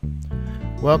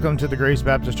Welcome to the Grace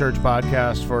Baptist Church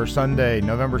podcast for Sunday,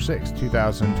 November 6,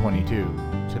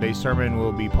 2022. Today's sermon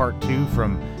will be part 2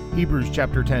 from Hebrews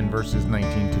chapter 10, verses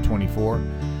 19 to 24.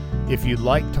 If you'd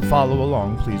like to follow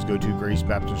along, please go to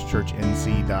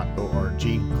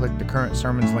gracebaptistchurchnc.org, click the current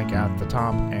sermons link at the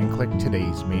top, and click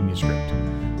today's manuscript.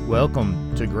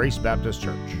 Welcome to Grace Baptist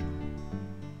Church.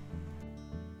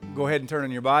 Go ahead and turn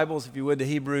in your Bibles, if you would, to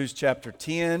Hebrews chapter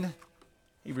 10.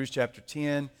 Hebrews chapter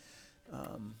 10.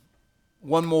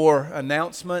 One more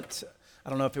announcement. I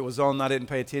don't know if it was on, I didn't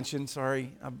pay attention,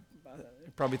 sorry. I'm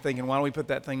probably thinking, why don't we put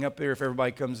that thing up there if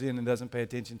everybody comes in and doesn't pay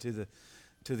attention to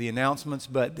the announcements.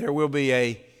 But there will be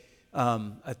a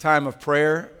time of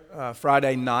prayer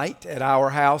Friday night at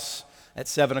our house at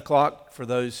 7 o'clock for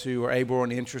those who are able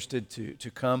and interested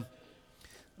to come.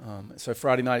 So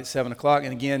Friday night at 7 o'clock.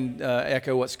 And again,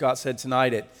 echo what Scott said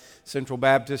tonight at Central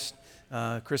Baptist.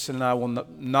 Kristen and I will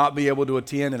not be able to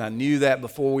attend, and I knew that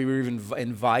before we were even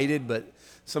invited, but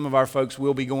some of our folks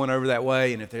will be going over that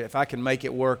way, and if I can make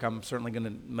it work, I'm certainly going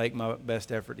to make my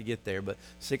best effort to get there. But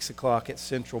 6 o'clock at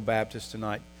Central Baptist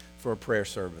tonight for a prayer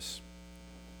service.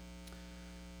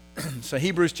 So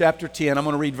Hebrews chapter 10, I'm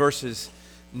going to read verses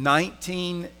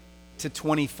 19 to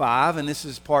 25, and this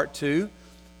is part 2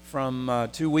 from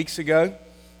 2 weeks ago.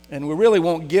 And we really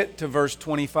won't get to verse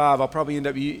 25. I'll probably end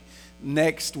up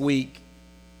next week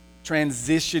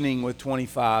transitioning with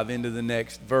 25 into the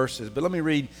next verses. But let me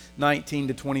read 19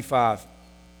 to 25,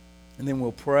 and then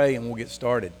we'll pray and we'll get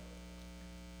started.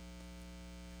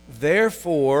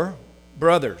 Therefore,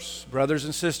 brothers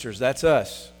and sisters, that's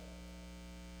us,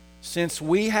 since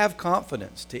we have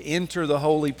confidence to enter the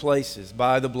holy places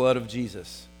by the blood of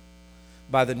Jesus,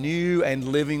 by the new and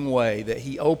living way that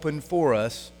He opened for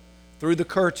us through the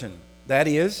curtain, that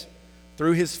is,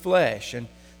 through His flesh. And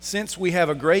since we have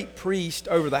a great priest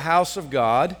over the house of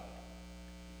God,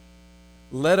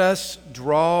 let us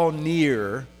draw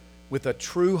near with a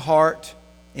true heart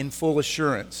in full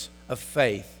assurance of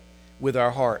faith, with our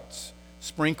hearts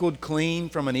sprinkled clean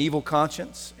from an evil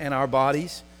conscience and our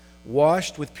bodies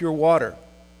washed with pure water.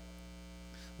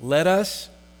 Let us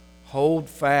hold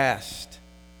fast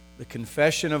the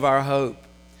confession of our hope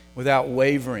without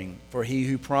wavering, for He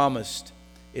who promised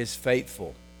is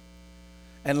faithful.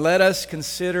 And let us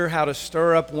consider how to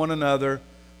stir up one another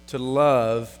to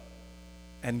love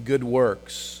and good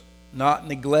works, not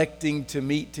neglecting to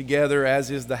meet together as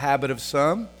is the habit of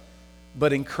some,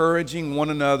 but encouraging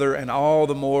one another, and all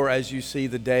the more as you see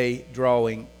the day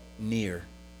drawing near.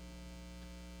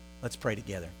 Let's pray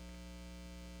together.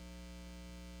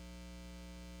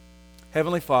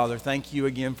 Heavenly Father, thank you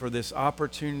again for this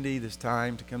opportunity, this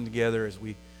time to come together as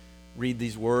we read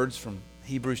these words from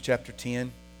Hebrews chapter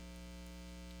 10.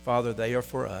 Father, they are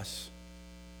for us.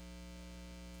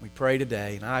 We pray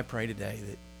today, and I pray today,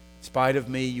 that in spite of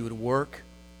me, you would work.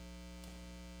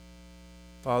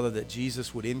 Father, that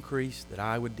Jesus would increase, that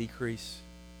I would decrease,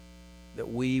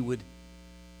 that we would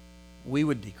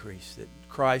decrease, that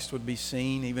Christ would be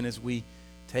seen even as we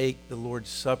take the Lord's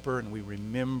Supper and we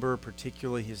remember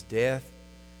particularly His death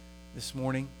this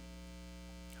morning.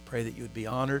 I pray that you would be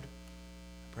honored.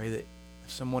 I pray that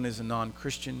if someone is a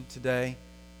non-Christian today,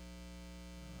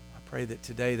 I pray that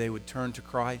today they would turn to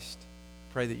Christ.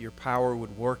 I pray that your power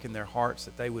would work in their hearts,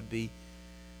 that they would be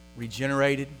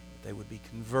regenerated, that they would be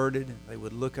converted, and they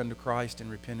would look unto Christ in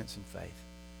repentance and faith.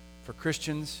 For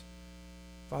Christians,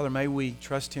 Father, may we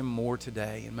trust Him more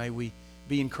today, and may we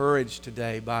be encouraged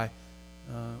today by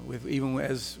even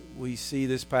as we see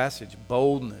this passage,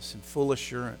 boldness and full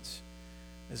assurance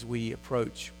as we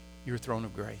approach your throne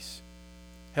of grace.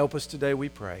 Help us today, we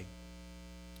pray.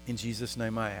 In Jesus'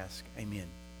 name I ask, amen.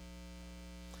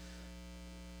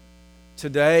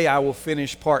 Today I will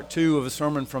finish part 2 of a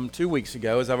sermon from 2 weeks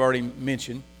ago, as I've already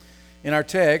mentioned. In our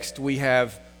text, we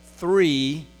have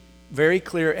 3 very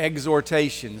clear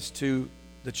exhortations to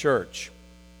the church,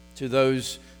 to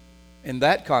those, in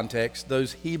that context,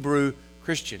 those Hebrew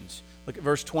Christians. Look at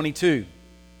verse 22.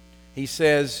 He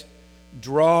says,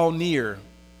 draw near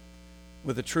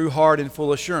with a true heart and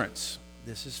full assurance.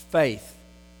 This is faith.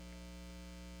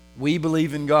 We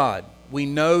believe in God. We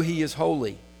know He is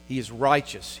holy. He is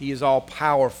righteous. He is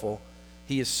all-powerful.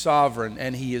 He is sovereign,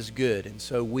 and He is good. And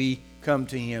so we come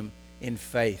to Him in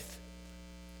faith.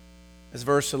 As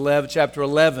verse 11, chapter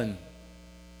 11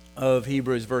 of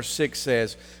Hebrews, verse 6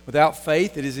 says, without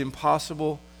faith it is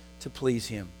impossible to please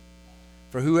Him.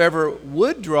 For whoever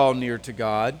would draw near to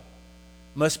God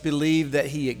must believe that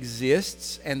He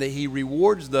exists and that He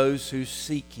rewards those who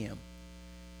seek Him.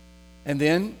 And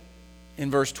then in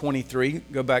verse 23,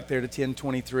 go back there to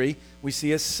 10:23, we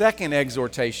see a second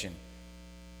exhortation.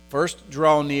 First,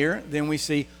 draw near. Then we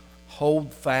see,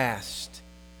 hold fast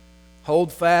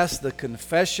Hold fast the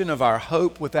confession of our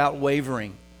hope without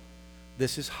wavering.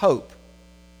 This is hope.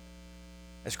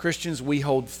 As Christians, we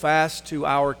hold fast to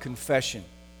our confession.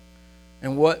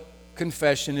 And what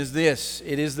confession is this?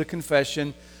 It is the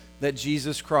confession that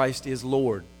Jesus Christ is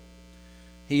Lord.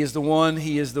 He is the one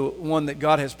that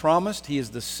God has promised. He is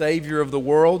the Savior of the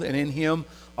world, and in Him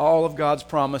all of God's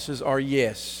promises are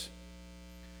yes.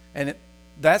 And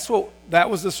that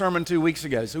was the sermon 2 weeks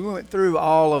ago. So we went through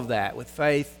all of that with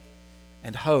faith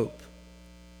and hope.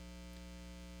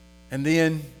 And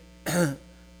then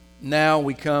now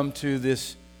we come to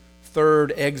this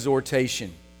third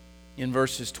exhortation in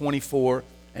verses 24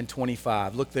 and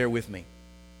 25. Look there with me.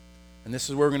 And this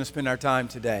is where we're going to spend our time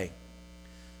today.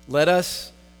 Let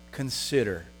us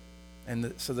consider.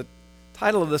 So the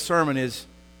title of the sermon is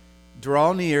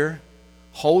Draw Near,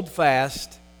 Hold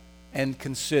Fast, and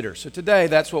Consider. So today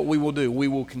that's what we will do. We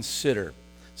will consider.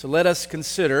 So let us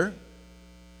consider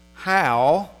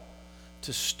how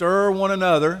to stir one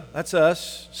another, that's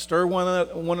us, stir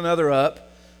one another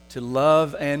up to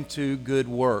love and to good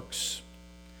works.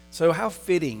 So how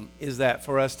fitting is that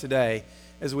for us today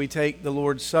as we take the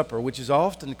Lord's Supper, which is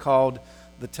often called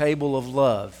the table of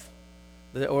love,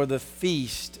 or the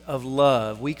feast of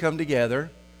love. We come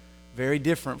together very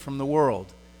different from the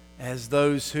world as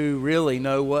those who really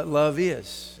know what love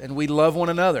is, and we love one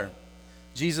another.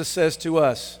 Jesus says to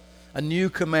us, "A new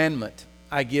commandment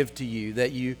I give to you,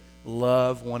 that you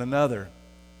love one another.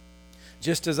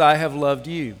 Just as I have loved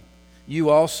you, you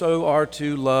also are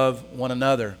to love one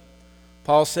another."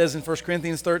 Paul says in 1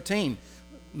 Corinthians 13,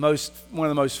 one of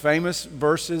the most famous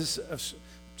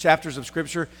chapters of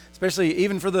Scripture, especially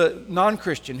even for the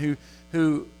non-Christian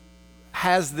who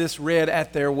has this read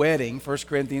at their wedding, 1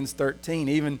 Corinthians 13.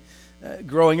 Even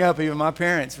growing up, even my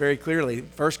parents very clearly,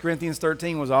 1 Corinthians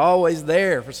 13 was always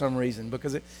there for some reason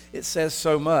because it says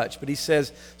so much. But he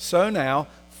says, so now,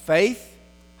 faith,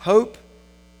 hope,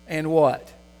 and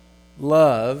what?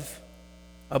 Love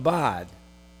abide.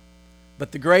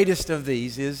 But the greatest of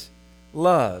these is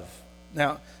love.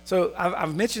 Now, so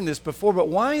I've mentioned this before, but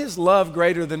why is love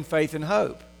greater than faith and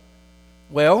hope?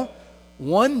 Well,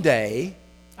 one day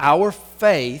our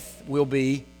faith will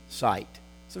be sight.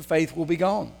 So faith will be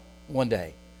gone one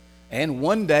day. And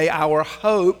one day our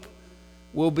hope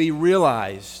will be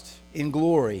realized in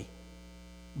glory.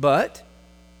 But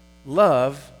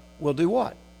love will do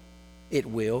what? It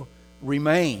will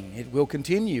remain. It will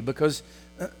continue, because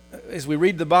as we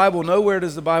read the Bible, nowhere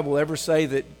does the Bible ever say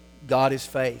that God is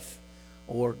faith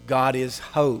or God is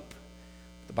hope.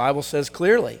 The Bible says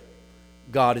clearly,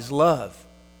 God is love.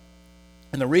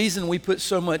 And the reason we put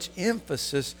so much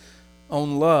emphasis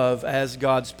on love as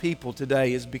God's people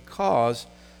today is because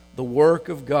the work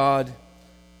of God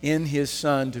in His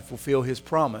Son to fulfill His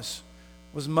promise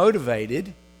was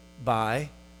motivated by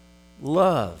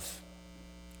love.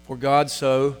 For God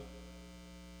so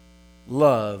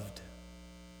loved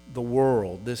the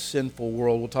world, this sinful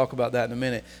world, we'll talk about that in a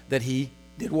minute, that He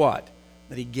did what?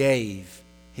 That He gave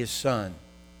His Son.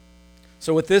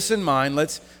 So with this in mind,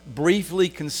 let's briefly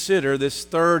consider this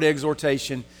third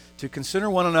exhortation to consider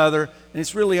one another, and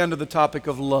it's really under the topic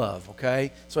of love,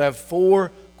 okay? So I have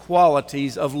 4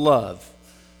 qualities of love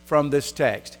from this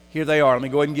text. Here they are. Let me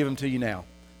go ahead and give them to you now.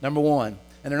 Number 1,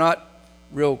 and they're not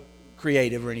real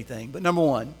creative or anything, but number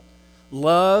 1,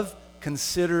 love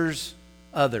considers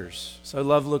others. So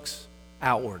love looks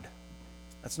outward.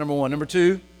 That's number 1. Number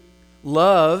 2,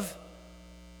 love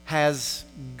has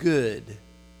good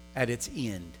at its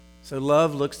end. So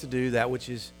love looks to do that which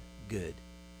is good.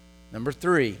 Number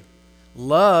 3,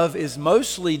 love is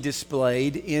mostly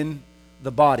displayed in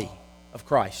the body of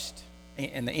Christ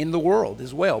and in the world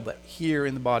as well, but here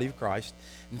in the body of Christ.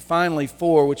 And finally,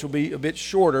 4, which will be a bit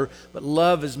shorter, but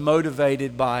love is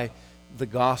motivated by the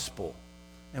gospel.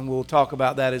 And we'll talk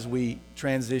about that as we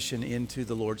transition into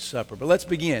the Lord's Supper. But let's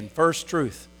begin. First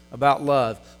truth about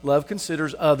love. Love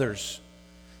considers others.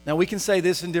 Now we can say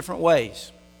this in different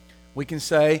ways. We can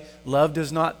say love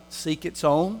does not seek its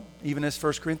own, even as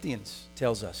 1 Corinthians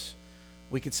tells us.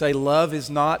 We could say love is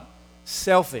not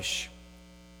selfish.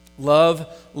 Love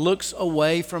looks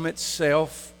away from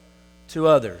itself to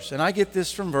others. And I get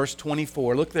this from verse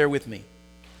 24. Look there with me.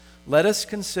 Let us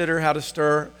consider how to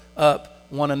stir up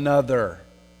one another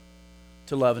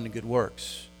to love and to good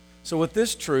works. So with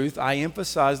this truth, I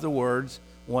emphasize the words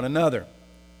one another.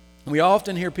 We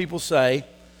often hear people say,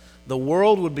 the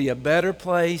world would be a better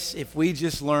place if we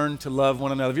just learned to love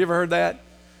one another. Have you ever heard that?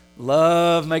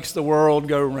 Love makes the world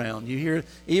go round. You hear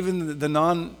even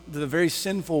the very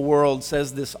sinful world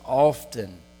says this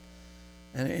often.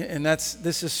 And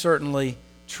this is certainly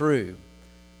true.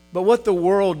 But what the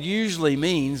world usually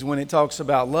means when it talks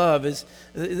about love is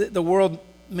the world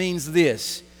means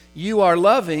this: you are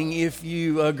loving if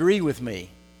you agree with me,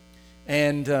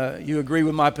 and you agree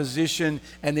with my position,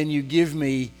 and then you give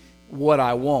me what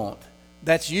I want.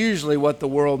 That's usually what the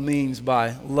world means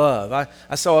by love.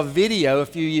 I saw a video a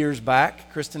few years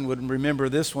back. Kristen would remember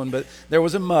this one, but there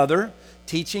was a mother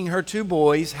teaching her two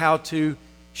boys how to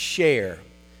share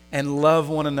and love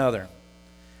one another.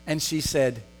 And she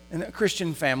said, in a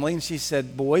Christian family, and she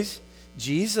said, boys,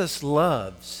 Jesus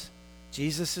loves.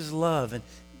 Jesus is love, and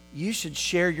you should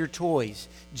share your toys.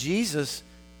 Jesus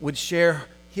would share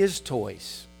his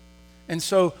toys. And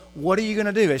so what are you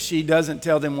going to do? As she doesn't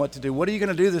tell them what to do, what are you going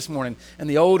to do this morning? And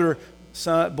the older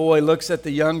boy looks at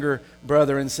the younger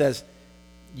brother and says,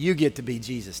 you get to be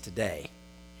Jesus today.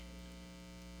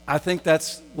 I think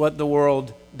that's what the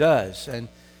world does. And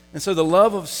so the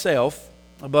love of self,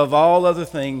 above all other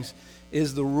things,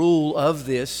 is the rule of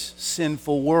this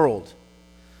sinful world.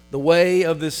 The way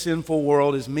of this sinful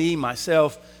world is me,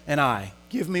 myself, and I.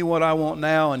 Give me what I want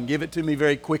now and give it to me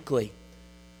very quickly.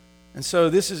 And so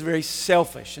this is very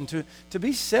selfish. And to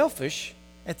be selfish,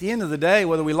 at the end of the day,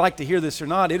 whether we like to hear this or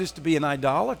not, it is to be an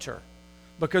idolater.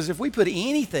 Because if we put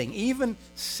anything, even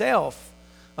self,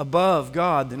 above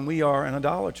God, then we are an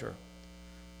idolater.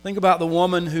 Think about the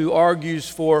woman who argues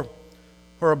for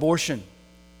her abortion,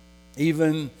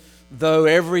 even though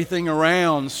everything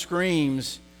around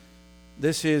screams,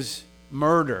 this is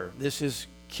murder, this is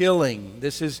killing,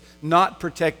 this is not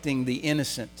protecting the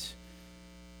innocent.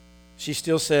 She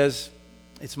still says,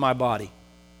 it's my body.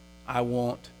 I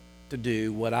want to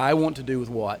do what I want to do with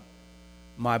what?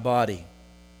 My body.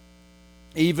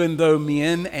 Even though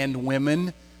men and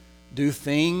women do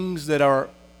things that are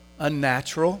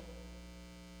unnatural,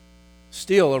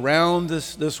 still around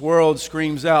this world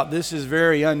screams out, this is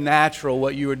very unnatural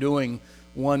what you are doing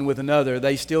one with another.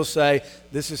 They still say,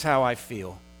 this is how I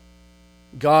feel.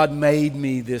 God made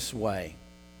me this way.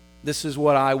 This is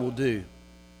what I will do.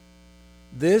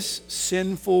 This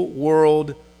sinful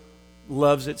world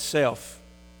loves itself.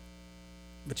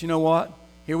 But you know what?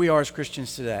 Here we are as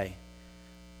Christians today.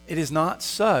 It is not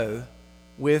so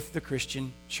with the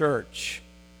Christian church.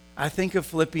 I think of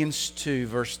Philippians 2,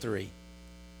 verse 3,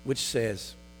 which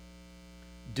says,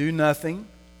 do nothing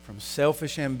from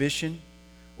selfish ambition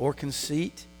or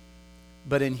conceit,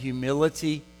 but in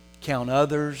humility count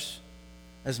others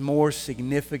as more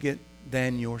significant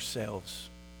than yourselves.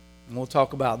 And we'll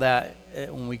talk about that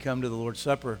when we come to the Lord's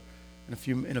Supper in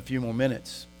a few more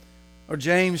minutes. Or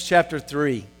James chapter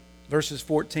 3, verses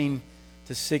 14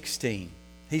 to 16.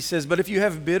 He says, but if you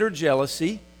have bitter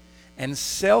jealousy and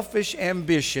selfish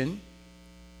ambition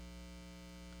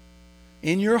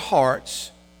in your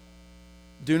hearts,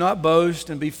 do not boast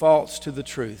and be false to the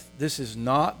truth. This is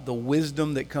not the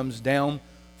wisdom that comes down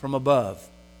from above,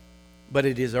 but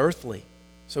it is earthly.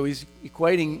 So he's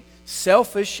equating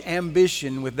selfish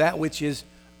ambition with that which is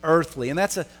earthly. And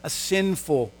that's a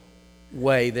sinful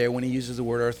way there when he uses the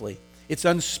word earthly. It's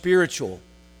unspiritual,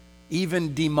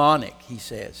 even demonic, he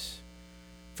says.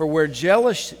 For where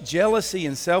jealousy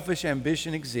and selfish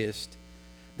ambition exist,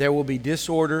 there will be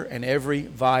disorder and every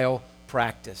vile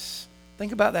practice.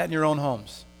 Think about that in your own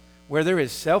homes. Where there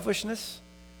is selfishness,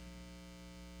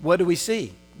 what do we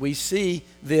see? We see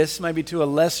this maybe to a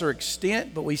lesser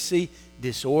extent, but we see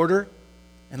disorder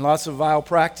and lots of vile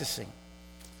practicing.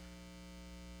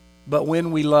 But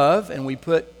when we love and we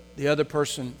put the other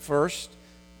person first,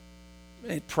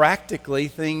 practically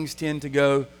things tend to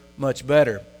go much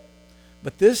better.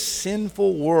 But this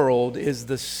sinful world is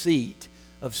the seat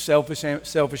of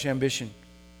selfish ambition.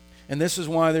 And this is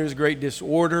why there's great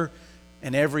disorder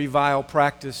and every vile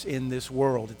practice in this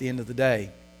world at the end of the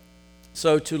day.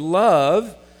 So to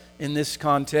love in this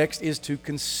context is to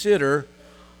consider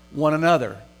one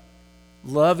another.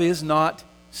 Love is not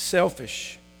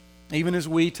selfish. Even as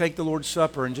we take the Lord's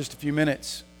Supper in just a few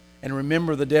minutes and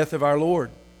remember the death of our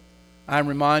Lord, I'm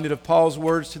reminded of Paul's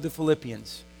words to the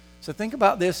Philippians. So think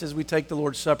about this as we take the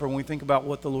Lord's Supper, when we think about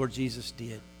what the Lord Jesus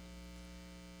did.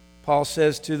 Paul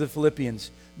says to the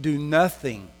Philippians, do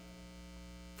nothing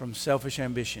from selfish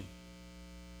ambition.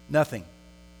 Nothing.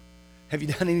 Have you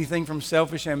done anything from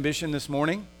selfish ambition this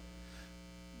morning?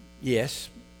 Yes,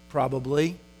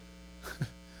 probably.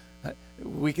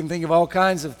 We can think of all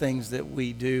kinds of things that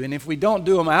we do, and if we don't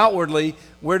do them outwardly,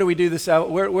 where do we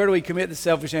commit the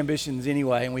selfish ambitions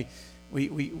anyway? And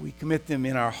we commit them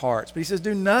in our hearts. But he says,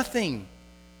 do nothing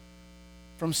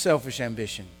from selfish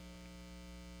ambition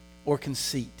or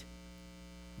conceit,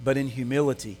 but in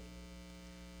humility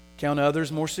count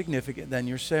others more significant than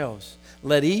yourselves.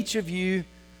 Let each of you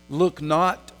look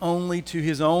not only to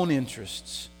his own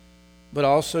interests, but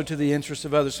also to the interests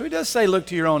of others. So he does say look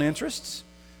to your own interests,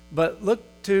 but look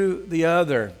to the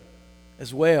other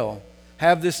as well.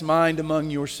 Have this mind among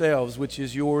yourselves, which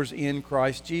is yours in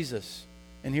Christ Jesus.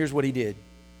 And here's what he did.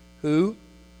 Who,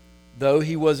 though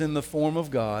he was in the form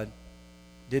of God,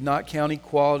 did not count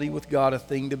equality with God a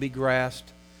thing to be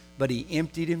grasped, but he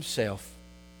emptied himself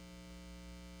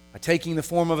by taking the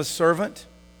form of a servant,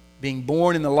 being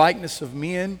born in the likeness of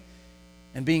men,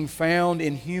 and being found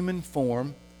in human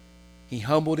form. He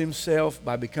humbled himself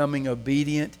by becoming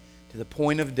obedient to the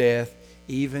point of death,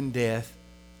 even death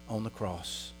on the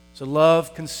cross. So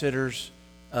love considers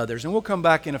others. And we'll come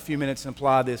back in a few minutes and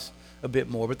apply this a bit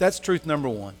more. But that's truth number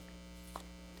one.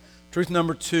 Truth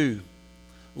number two,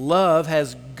 love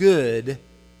has good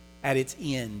at its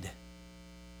end.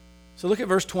 So look at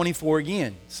verse 24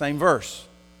 again, same verse.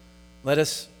 Let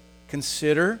us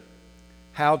consider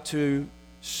how to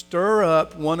stir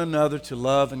up one another to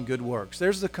love and good works.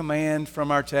 There's the command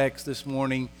from our text this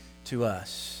morning to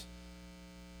us.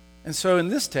 And so in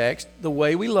this text, the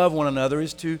way we love one another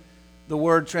is to, the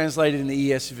word translated in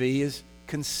the ESV is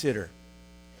consider.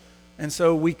 And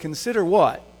so we consider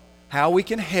what? How we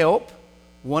can help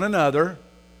one another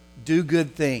do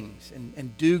good things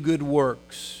and do good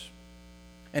works.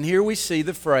 And here we see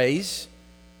the phrase,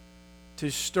 to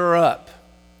stir up.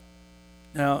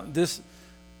 Now, this,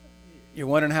 you're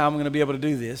wondering how I'm going to be able to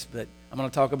do this, but I'm going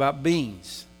to talk about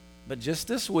beans. But just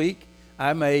this week,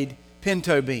 I made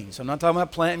pinto beans. I'm not talking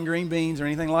about planting green beans or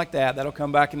anything like that. That'll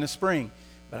come back in the spring.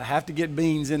 But I have to get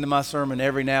beans into my sermon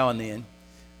every now and then.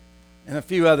 And a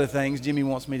few other things Jimmy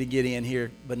wants me to get in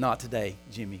here, but not today,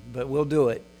 Jimmy. But we'll do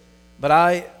it. But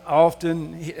I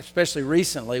often, especially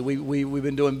recently, we've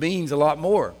been doing beans a lot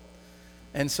more.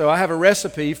 And so I have a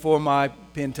recipe for my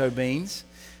pinto beans.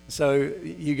 So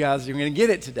you guys are going to get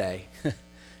it today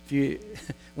if you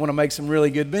want to make some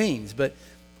really good beans. But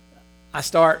I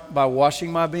start by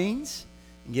washing my beans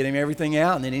and getting everything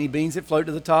out. And then any beans that float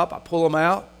to the top, I pull them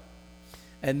out.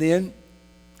 And then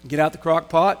get out the crock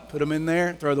pot, put them in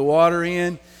there, throw the water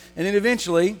in. And then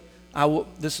eventually,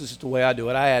 this is just the way I do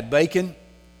it. I add bacon.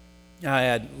 I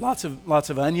add lots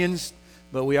of onions,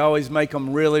 but we always make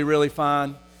them really, really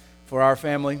fine for our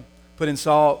family. Put in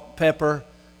salt, pepper,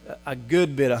 a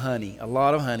good bit of honey, a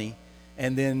lot of honey,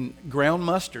 and then ground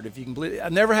mustard, if you can believe it. I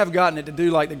never have gotten it to do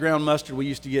like the ground mustard we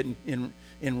used to get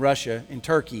in Russia, in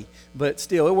Turkey, but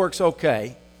still, it works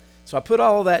okay. So I put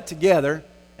all of that together,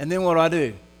 and then what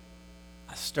do?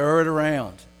 I stir it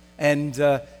around. And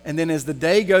then as the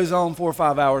day goes on, 4 or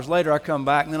 5 hours later, I come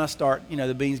back, and then I start,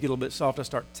 the beans get a little bit soft, I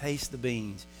start to taste the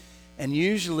beans. And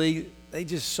usually, they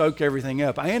just soak everything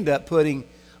up. I end up putting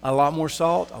a lot more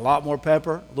salt, a lot more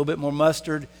pepper, a little bit more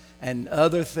mustard, and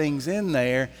other things in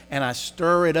there, and I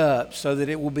stir it up so that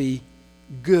it will be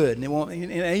good. And it won't.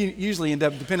 And I usually end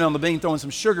up, depending on the bean, throwing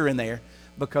some sugar in there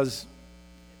because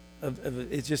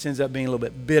it just ends up being a little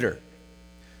bit bitter.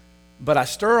 But I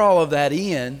stir all of that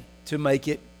in to make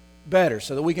it better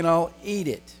so that we can all eat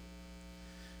it.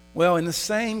 Well, in the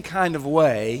same kind of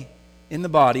way, in the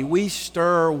body, we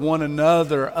stir one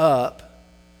another up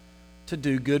to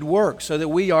do good work so that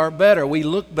we are better, we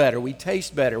look better, we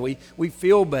taste better, we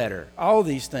feel better, all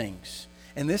these things.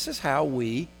 And this is how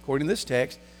we, according to this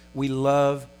text, we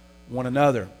love one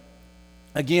another.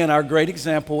 Again, our great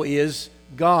example is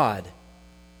God,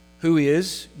 who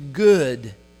is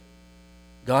good.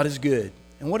 God is good.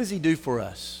 And what does He do for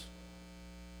us?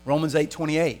 Romans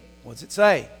 8:28. What does it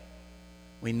say?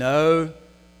 We know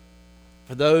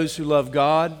for those who love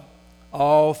God,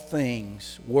 all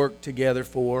things work together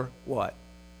for what?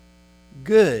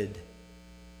 Good.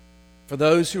 For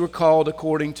those who are called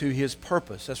according to His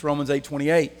purpose. That's Romans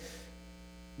 8:28.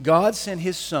 God sent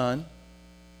His Son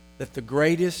that the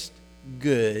greatest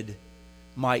good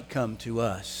might come to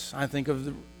us. I think of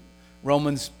the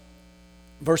Romans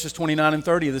verses 29 and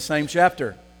 30 of the same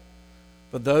chapter.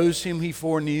 For those whom He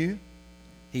foreknew,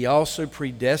 He also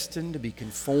predestined to be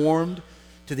conformed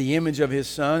to the image of His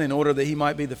Son, in order that He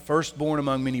might be the firstborn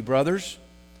among many brothers.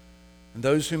 And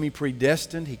those whom He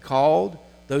predestined, He called.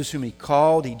 Those whom He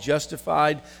called, He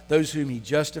justified. Those whom He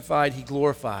justified, He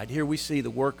glorified. Here we see the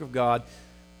work of God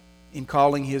in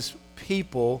calling His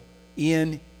people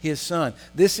in His Son.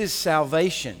 This is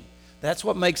salvation. That's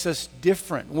what makes us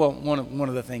different. Well, one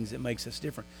of the things that makes us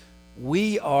different.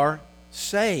 We are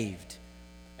saved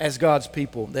as God's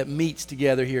people that meets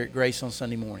together here at Grace on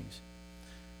Sunday mornings.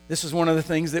 This is one of the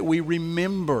things that we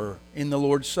remember in the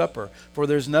Lord's Supper. For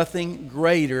there's nothing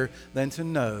greater than to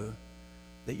know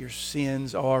that your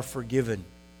sins are forgiven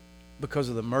because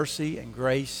of the mercy and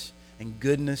grace and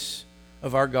goodness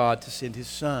of our God to send His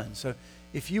Son. So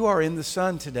if you are in the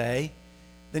Son today,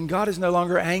 then God is no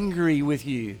longer angry with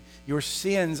you. Your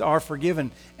sins are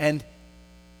forgiven, and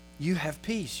you have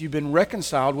peace. You've been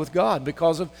reconciled with God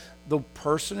because of the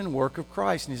person and work of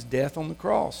Christ and his death on the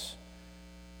cross.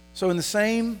 So in the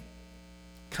same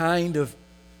kind of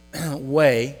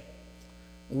way,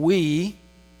 we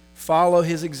follow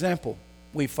his example.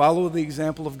 We follow the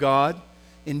example of God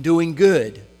in doing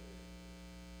good.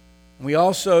 We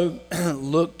also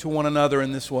look to one another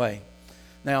in this way.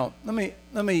 Now, let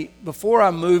me before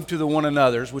I move to the one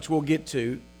another's, which we'll get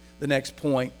to the next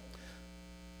point,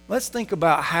 let's think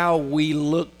about how we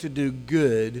look to do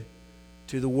good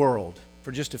to the world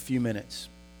for just a few minutes.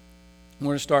 We're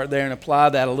going to start there and apply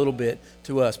that a little bit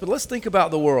to us. But let's think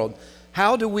about the world.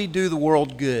 How do we do the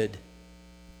world good?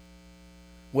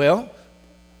 Well,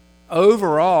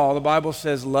 overall, the Bible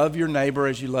says, love your neighbor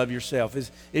as you love yourself.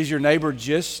 Is your neighbor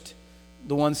just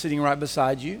the one sitting right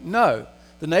beside you? No.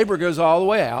 The neighbor goes all the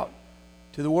way out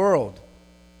to the world,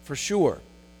 for sure.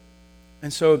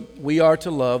 And so we are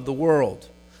to love the world.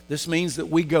 This means that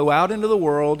we go out into the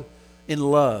world in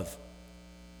love,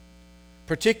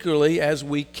 particularly as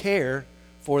we care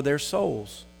for their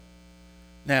souls.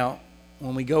 Now,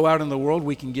 when we go out in the world,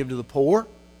 we can give to the poor,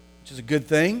 which is a good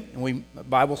thing. And the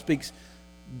Bible speaks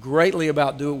greatly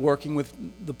about working with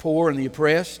the poor and the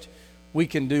oppressed. We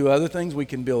can do other things. We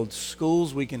can build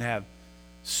schools. We can have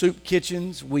soup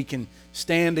kitchens. We can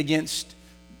stand against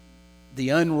the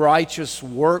unrighteous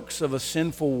works of a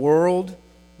sinful world.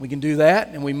 We can do that,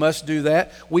 and we must do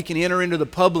that. We can enter into the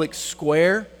public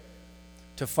square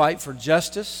to fight for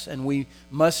justice, and we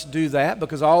must do that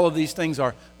because all of these things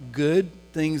are good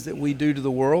things that we do to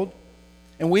the world.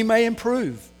 And we may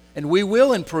improve, and we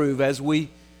will improve as we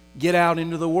get out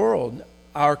into the world,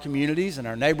 our communities and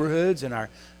our neighborhoods and our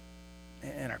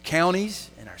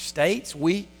counties and our states.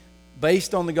 We,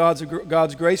 based on the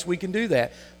God's grace, we can do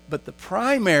that. But the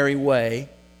primary way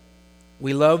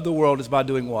we love the world is by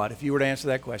doing what? If you were to answer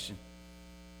that question.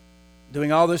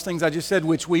 Doing all those things I just said,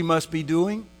 which we must be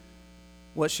doing.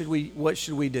 What should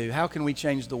we do? How can we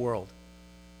change the world?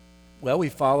 Well, we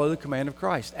follow the command of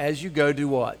Christ. As you go, do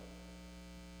what?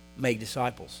 Make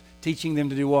disciples. Teaching them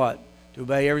to do what? To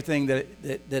obey everything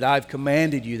that I've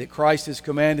commanded you, that Christ has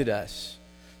commanded us.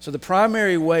 So the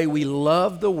primary way we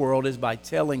love the world is by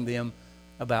telling them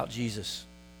about Jesus.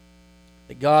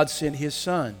 That God sent his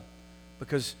Son.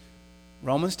 Because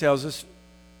Romans tells us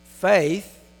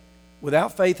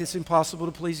without faith it's impossible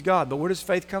to please God. But where does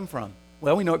faith come from?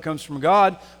 Well, we know it comes from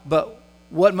God, but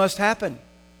what must happen?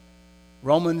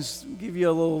 Romans, give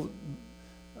you a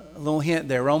little hint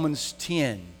there. Romans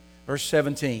 10, verse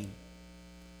 17.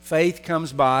 Faith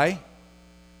comes by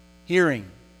hearing.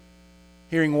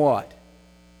 Hearing what?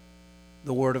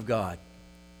 The Word of God.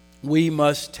 We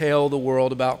must tell the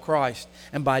world about Christ.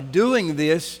 And by doing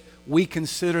this, we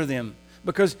consider them.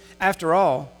 Because after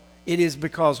all, it is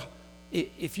because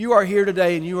if you are here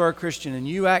today and you are a Christian and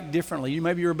you act differently,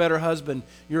 maybe you're a better husband,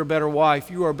 you're a better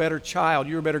wife, you are a better child,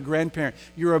 you're a better grandparent,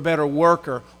 you're a better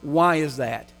worker. Why is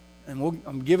that? And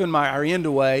I'm giving our end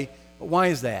away, but why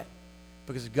is that?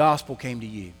 Because the gospel came to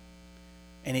you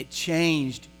and it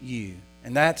changed you.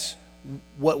 And that's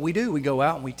what we do. We go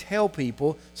out and we tell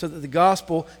people so that the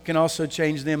gospel can also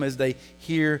change them as they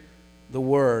hear the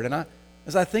word. And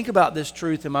as I think about this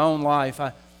truth in my own life,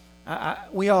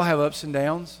 we all have ups and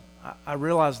downs. I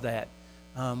realize that.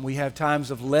 We have times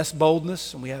of less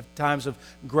boldness and we have times of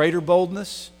greater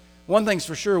boldness. One thing's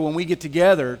for sure, when we get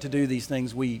together to do these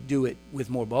things, we do it with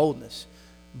more boldness.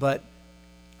 But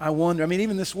I wonder,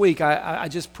 even this week, I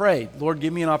just prayed, Lord,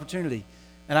 give me an opportunity.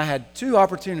 And I had 2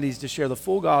 opportunities to share the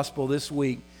full gospel this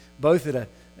week, both at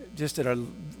a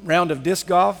round of disc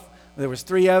golf. There was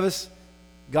 3 of us.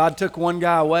 God took one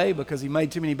guy away because he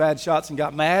made too many bad shots and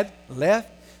got mad,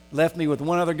 left me with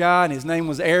one other guy, and his name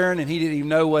was Aaron, and he didn't even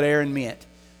know what Aaron meant.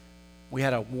 We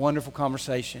had a wonderful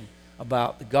conversation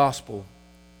about the gospel.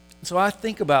 So I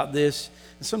think about this,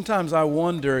 and sometimes I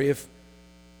wonder if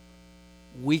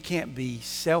we can't be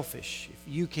selfish,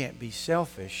 if you can't be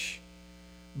selfish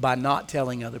by not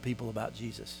telling other people about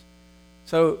Jesus.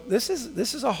 So this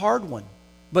is a hard one,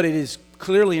 but it is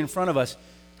clearly in front of us.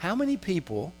 How many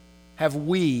people have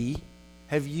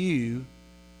you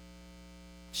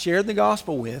shared the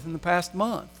gospel with in the past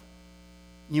month?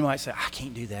 You might say, I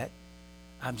can't do that.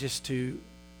 I'm too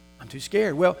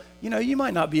scared. Well, you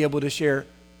might not be able to share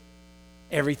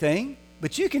everything,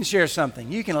 but you can share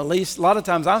something. You can at least, a lot of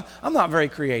times, I'm not very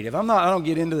creative. I don't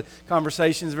get into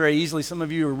conversations very easily. Some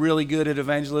of you are really good at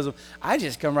evangelism. I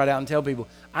just come right out and tell people,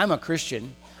 I'm a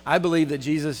Christian. I believe that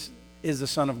Jesus is the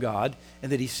Son of God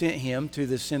and that he sent him to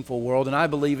this sinful world, and I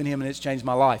believe in him and it's changed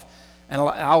my life. And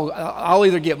I'll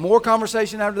either get more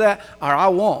conversation after that or I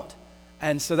won't.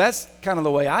 And so that's kind of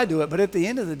the way I do it. But at the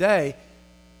end of the day,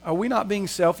 are we not being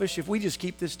selfish if we just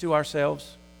keep this to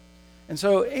ourselves? And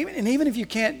so even if you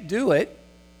can't do it,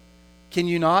 can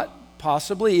you not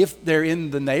possibly, if they're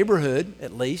in the neighborhood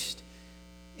at least,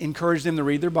 encourage them to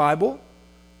read their Bible,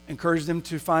 encourage them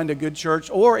to find a good church,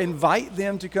 or invite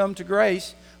them to come to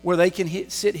Grace where they can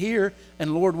sit here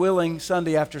and, Lord willing,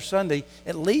 Sunday after Sunday,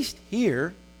 at least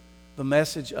hear the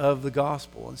message of the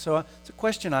gospel. And so it's a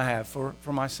question I have for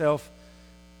myself,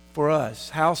 for us.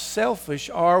 How selfish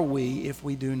are we if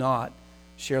we do not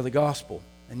share the gospel?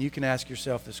 And you can ask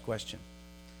yourself this question.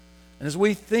 And as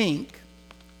we think,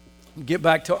 get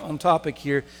back on topic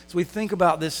here, as we think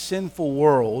about this sinful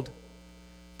world,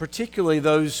 particularly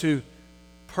those who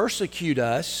persecute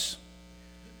us,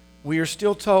 we are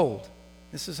still told,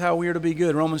 this is how we are to be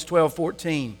good. Romans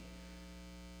 12:14.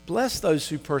 Bless those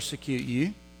who persecute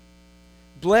you.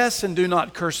 Bless and do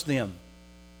not curse them.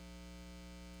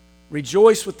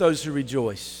 Rejoice with those who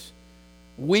rejoice.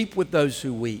 Weep with those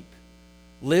who weep.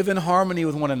 Live in harmony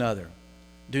with one another.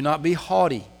 Do not be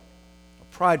haughty or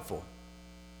prideful,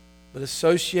 but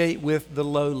associate with the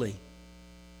lowly.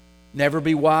 Never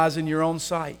be wise in your own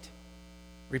sight.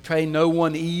 Repay no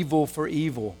one evil for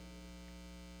evil,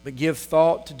 but give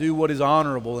thought to do what is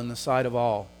honorable in the sight of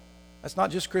all. That's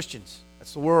not just Christians.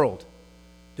 That's the world.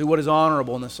 Do what is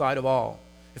honorable in the sight of all.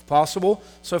 If possible,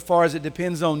 so far as it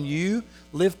depends on you,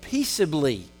 live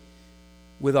peaceably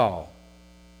with all.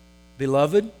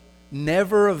 Beloved,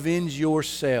 never avenge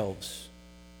yourselves.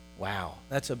 Wow,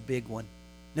 that's a big one.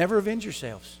 Never avenge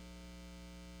yourselves,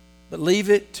 but leave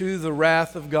it to the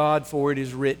wrath of God, for it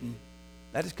is written.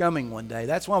 That is coming one day.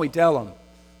 That's why we tell them,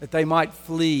 that they might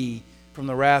flee from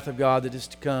the wrath of God that is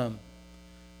to come.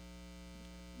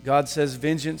 God says,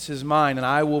 vengeance is mine, and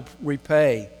I will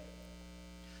repay.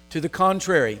 To the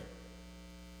contrary,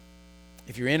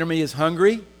 if your enemy is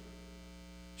hungry,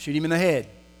 shoot him in the head.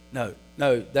 No,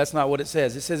 that's not what it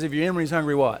says. It says if your enemy is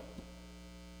hungry, what?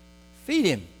 Feed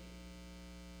him.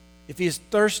 If he is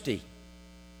thirsty,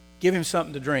 give him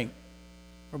something to drink.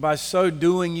 For by so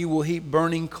doing you will heap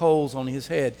burning coals on his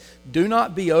head. Do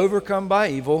not be overcome by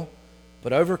evil,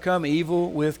 but overcome evil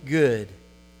with good.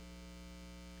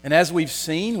 And as we've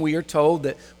seen, we are told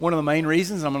that one of the main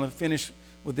reasons, I'm going to finish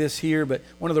with this here, but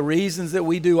one of the reasons that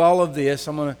we do all of this,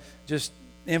 I'm going to just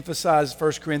emphasize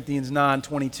 1 Corinthians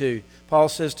 9:22. Paul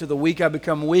says, to the weak I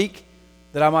become weak,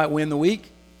 that I might win the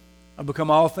weak. I become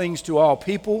all things to all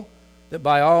people, that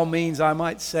by all means I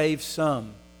might save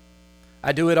some.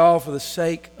 I do it all for the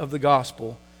sake of the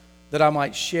gospel, that I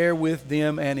might share with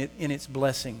them and in its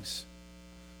blessings.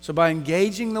 So by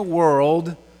engaging the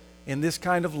world in this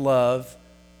kind of love,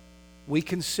 we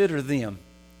consider them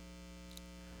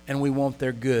and we want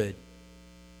their good.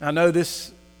 I know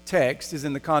this text is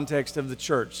in the context of the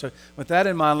church. So with that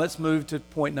in mind, let's move to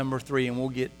point number 3 and we'll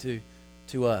get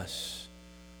to us.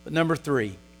 But number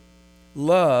 3,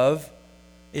 love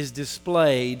is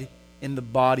displayed in the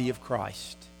body of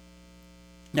Christ.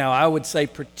 Now, I would say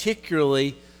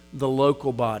particularly the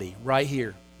local body right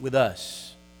here with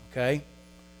us, okay?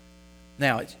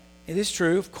 Now, it is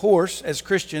true, of course, as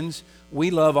Christians, we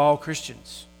love all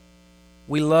Christians.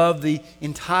 We love the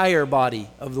entire body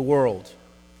of the world.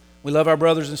 We love our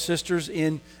brothers and sisters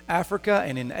in Africa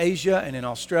and in Asia and in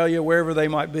Australia, wherever they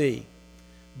might be.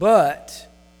 But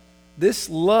this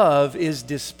love is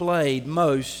displayed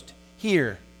most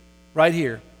here, right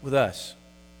here with us,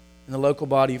 in the local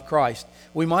body of Christ.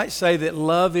 We might say that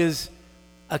love is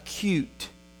acute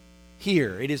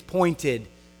here. It is pointed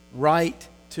right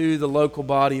to the local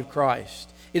body of Christ.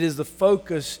 It is the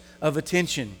focus of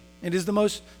attention. It is the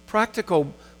most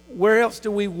practical. Where else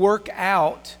do we work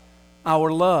out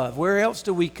our love? Where else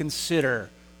do we consider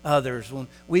others? When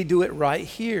we do it right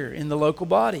here in the local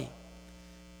body,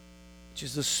 which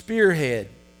is the spearhead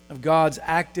of God's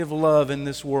active love in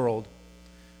this world.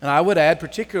 And I would add,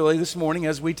 particularly this morning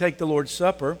as we take the Lord's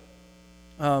Supper,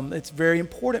 it's very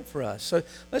important for us. So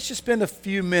let's just spend a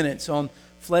few minutes on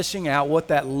fleshing out what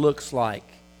that looks like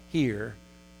here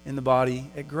in the body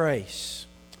at Grace.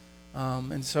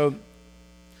 And so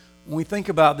when we think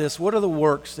about this, what are the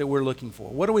works that we're looking for?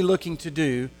 What are we looking to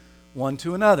do one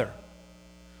to another?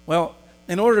 Well,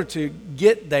 in order to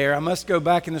get there, I must go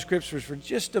back in the Scriptures for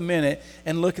just a minute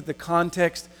and look at the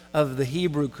context of the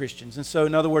Hebrew Christians. And so,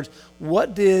 in other words,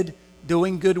 what did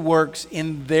doing good works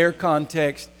in their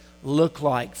context look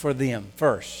like for them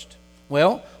first?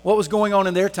 Well, what was going on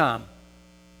in their time?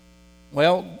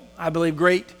 Well, I believe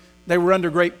they were under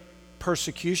great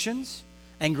persecutions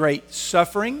and great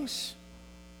sufferings.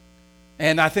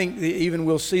 And I think even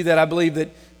we'll see that. I believe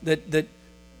that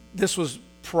This was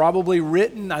probably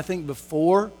written, I think,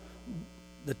 before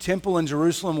the temple in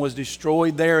Jerusalem was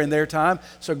destroyed there in their time.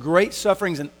 So great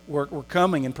sufferings were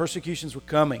coming and persecutions were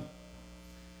coming.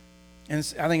 And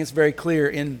I think it's very clear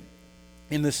in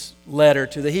this letter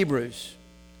to the Hebrews.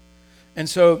 And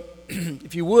so,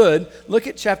 if you would, look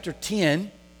at chapter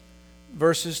 10,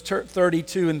 verses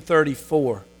 32 and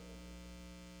 34.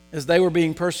 As they were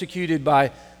being persecuted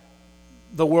by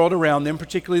the world around them,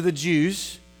 particularly the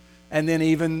Jews, and then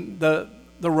even the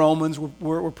Romans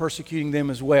were persecuting them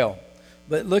as well.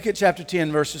 But look at chapter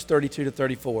 10, verses 32 to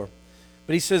 34.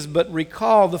 But he says, "But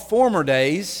recall the former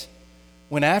days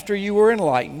when after you were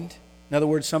enlightened," in other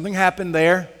words, something happened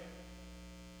there.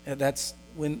 That's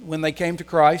when they came to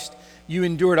Christ. "You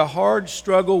endured a hard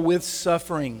struggle with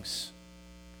sufferings,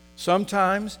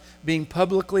 sometimes being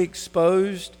publicly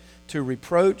exposed to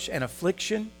reproach and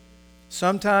affliction,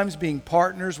 sometimes being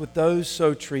partners with those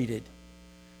so treated.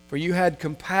 For you had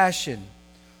compassion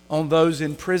on those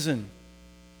in prison,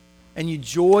 and you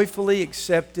joyfully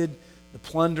accepted the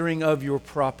plundering of your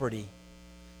property,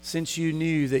 since you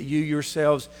knew that you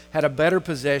yourselves had a better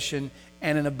possession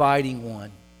and an abiding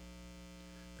one."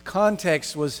 The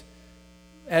context was,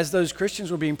 as those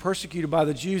Christians were being persecuted by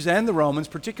the Jews and the Romans,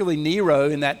 particularly Nero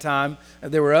in that time,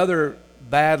 there were other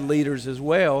bad leaders as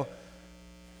well,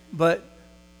 but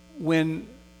when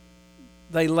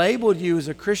they labeled you as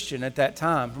a Christian at that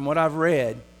time, from what I've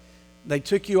read, they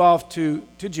took you off to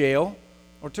jail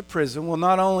or to prison. Well,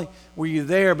 not only were you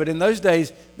there, but in those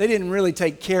days, they didn't really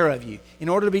take care of you. In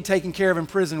order to be taken care of in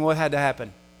prison, what had to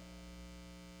happen?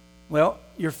 Well,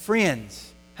 your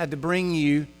friends had to bring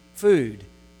you food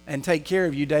and take care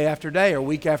of you day after day or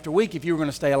week after week if you were going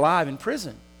to stay alive in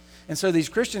prison. And so these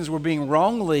Christians were being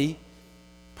wrongly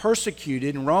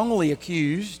persecuted and wrongly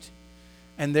accused,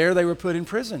 and there they were put in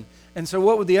prison. And so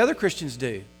what would the other Christians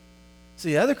do? So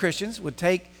the other Christians would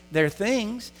take their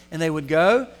things and they would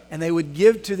go and they would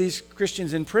give to these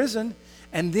Christians in prison,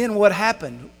 and then what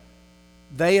happened?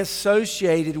 They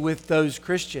associated with those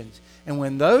Christians. And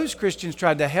when those Christians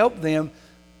tried to help them,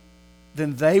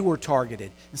 then they were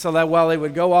targeted. And so that while they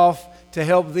would go off to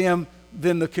help them,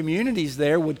 then the communities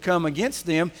there would come against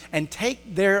them and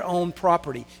take their own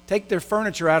property, take their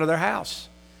furniture out of their house,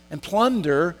 and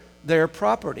plunder their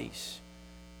properties.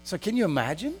 So can you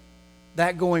imagine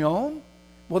that going on?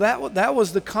 Well, that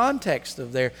was the context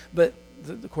of there. But,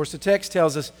 of course, the text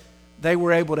tells us they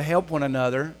were able to help one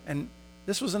another, and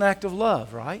this was an act of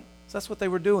love, right? So that's what they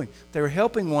were doing. They were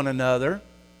helping one another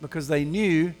because they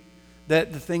knew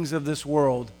that the things of this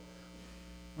world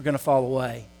were going to fall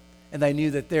away. And they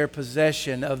knew that their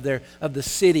possession of the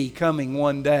city coming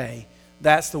one day,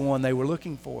 that's the one they were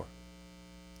looking for.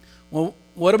 Well,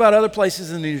 what about other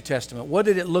places in the New Testament? What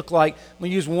did it look like? Let me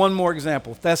use one more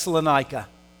example, Thessalonica.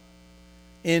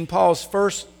 In Paul's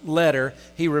first letter,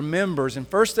 he remembers in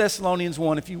 1 Thessalonians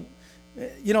 1, if you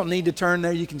don't need to turn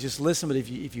there, you can just listen, but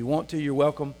if you want to, you're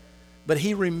welcome. But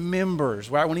he remembers,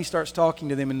 right, when he starts talking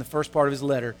to them in the first part of his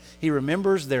letter, he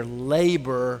remembers their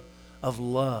labor of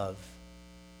love.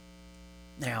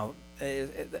 Now,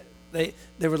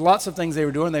 there were lots of things they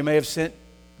were doing. They may have sent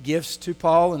gifts to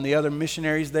Paul and the other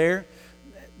missionaries there.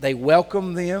 They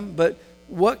welcomed them, but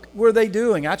what were they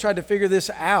doing? I tried to figure this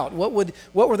out. What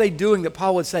were they doing that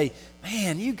Paul would say,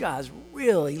 man, you guys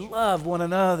really love one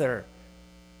another?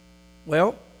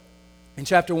 Well, in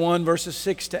chapter 1, verses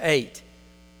 6 to 8,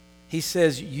 he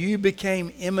says, "You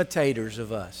became imitators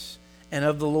of us and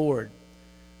of the Lord,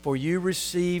 for you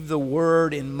received the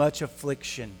word in much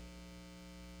affliction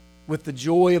with the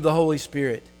joy of the Holy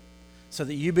Spirit, so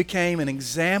that you became an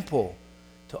example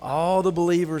to all the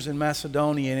believers in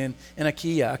Macedonia and in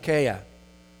Achaia.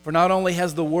 For not only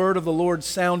has the word of the Lord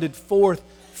sounded forth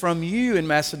from you in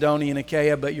Macedonia and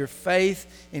Achaia, but your faith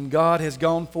in God has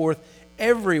gone forth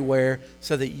everywhere,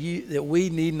 so that we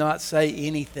need not say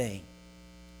anything."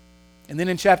 And then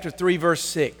in chapter 3, verse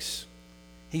 6,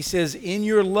 he says, "In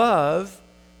your love,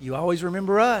 you always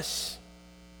remember us."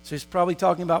 So he's probably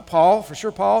talking about Paul, for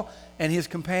sure Paul, and his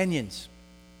companions.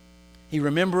 He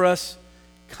remember us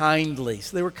kindly.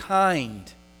 So they were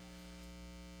kind.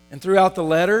 And throughout the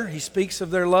letter, he speaks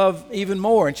of their love even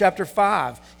more. In chapter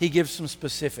 5, he gives some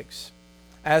specifics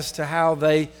as to how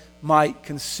they might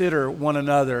consider one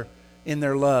another in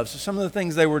their love. So some of the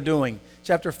things they were doing.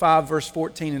 Chapter 5, verse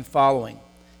 14 and following.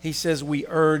 He says, "We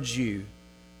urge you,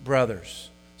 brothers."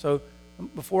 So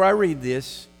before I read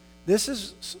this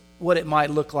is what it might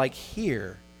look like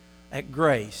here at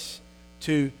Grace,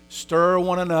 to stir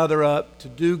one another up, to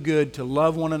do good, to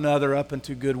love one another up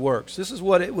into good works. This is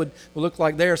what it would look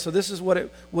like there. So this is what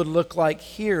it would look like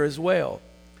here as well.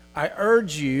 "I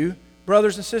urge you,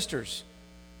 brothers and sisters,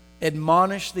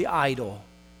 Admonish the idle.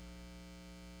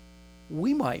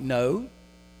 We might know,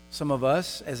 some of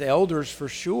us as elders for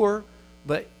sure,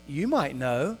 but you might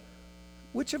know,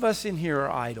 which of us in here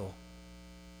are idle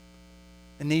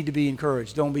and need to be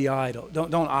encouraged? Don't be idle.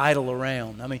 Don't idle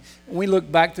around. I mean, when we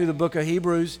look back through the book of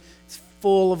Hebrews, it's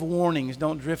full of warnings.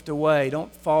 Don't drift away.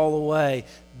 Don't fall away.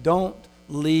 Don't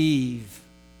leave.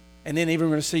 And then even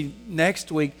we're going to see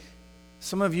next week,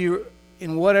 some of you,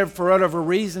 for whatever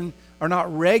reason, are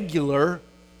not regular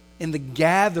in the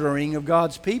gathering of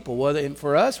God's people. And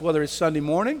for us, whether it's Sunday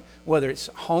morning, whether it's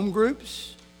home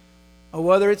groups, or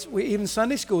whether it's even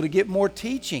Sunday school to get more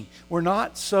teaching. We're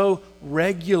not so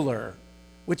regular,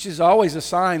 which is always a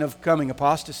sign of coming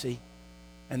apostasy.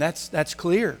 And that's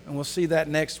clear, and we'll see that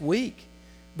next week.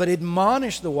 But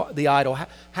admonish the idle.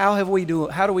 How do we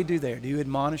do there? Do you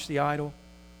admonish the idle?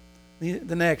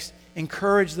 The next,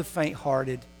 encourage the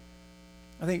faint-hearted.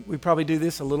 I think we probably do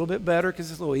this a little bit better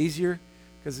because it's a little easier,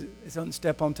 because it doesn't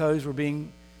step on toes. We're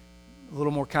being a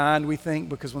little more kind, we think,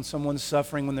 because when someone's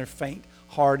suffering, when they're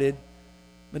faint-hearted.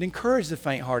 But encourage the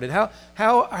faint-hearted.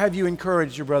 How have you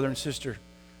encouraged your brother and sister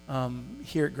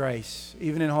here at Grace,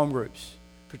 even in home groups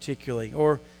particularly,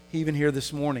 or even here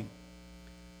this morning?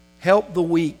 Help the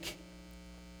weak.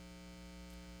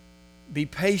 Be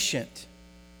patient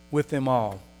with them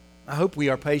all. I hope we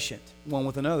are patient one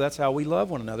with another. That's how we love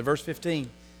one another. Verse 15.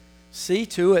 See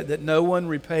to it that no one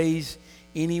repays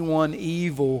anyone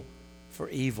evil for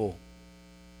evil,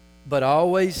 but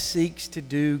always seeks to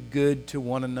do good to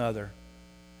one another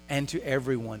and to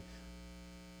everyone.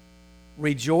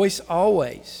 Rejoice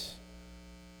always.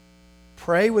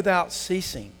 Pray without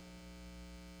ceasing.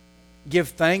 Give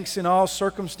thanks in all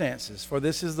circumstances, for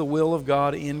this is the will of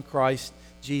God in Christ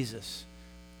Jesus.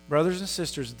 Brothers and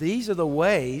sisters, these are the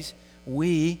ways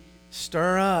we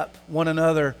stir up one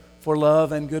another for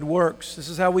love and good works. This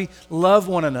is how we love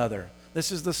one another.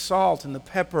 This is the salt and the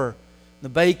pepper, the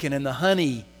bacon and the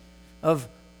honey of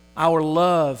our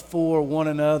love for one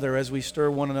another as we stir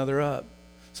one another up.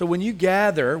 So when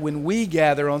we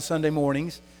gather on Sunday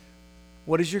mornings,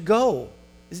 what is your goal?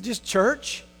 Is it just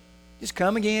church? Just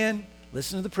come again,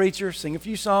 listen to the preacher, sing a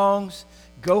few songs,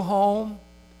 go home?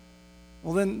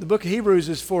 Well, then the book of Hebrews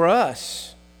is for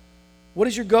us. What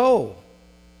is your goal?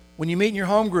 When you meet in your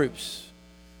home groups,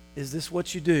 is this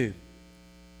what you do?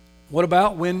 What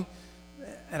about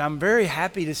and I'm very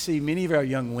happy to see many of our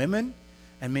young women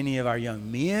and many of our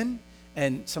young men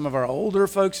and some of our older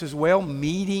folks as well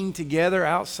meeting together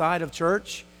outside of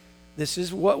church. This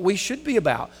is what we should be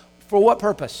about. For what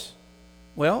purpose?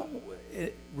 Well,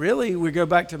 really, we go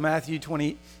back to Matthew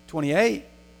 28.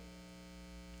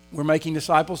 We're making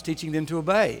disciples, teaching them to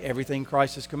obey everything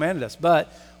Christ has commanded us.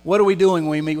 But what are we doing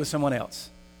when we meet with someone else?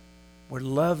 We're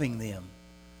loving them.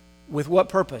 With what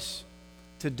purpose?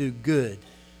 To do good.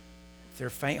 If they're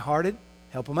faint-hearted,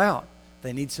 help them out. If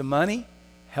they need some money,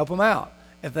 help them out.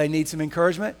 If they need some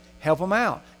encouragement, help them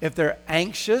out. If they're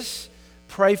anxious,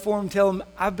 pray for them. Tell them,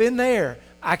 I've been there.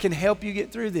 I can help you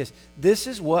get through this. This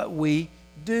is what we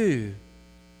do.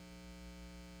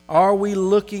 Are we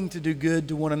looking to do good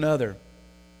to one another?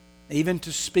 Even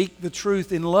to speak the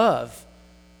truth in love,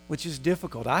 which is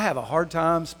difficult. I have a hard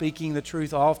time speaking the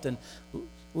truth often.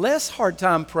 Less hard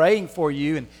time praying for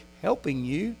you and helping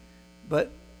you,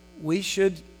 but we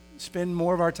should spend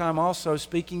more of our time also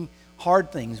speaking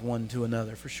hard things one to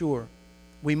another, for sure.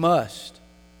 We must.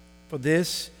 For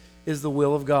this is the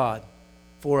will of God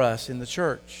for us in the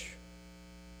church.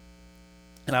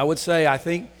 And I would say, I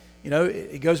think,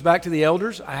 it goes back to the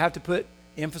elders. I have to put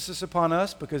emphasis upon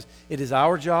us because it is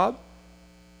our job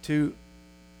to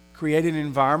create an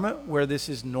environment where this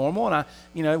is normal.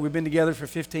 And we've been together for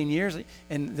 15 years,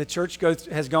 and the church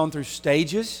has gone through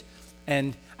stages.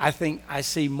 And I think I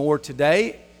see more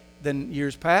today than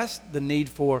years past, the need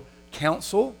for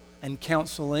counsel and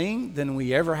counseling than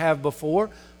we ever have before.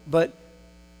 But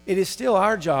it is still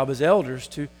our job as elders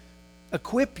to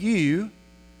equip you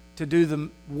to do the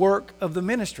work of the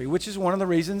ministry, which is one of the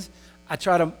reasons I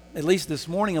try to, at least this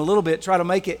morning a little bit, try to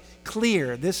make it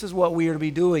clear. This is what we are to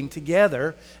be doing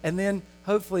together. And then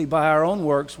hopefully by our own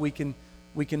works we can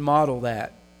model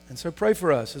that. And so pray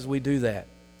for us as we do that.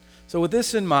 So with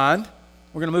this in mind,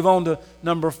 we're going to move on to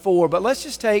number 4. But let's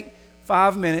just take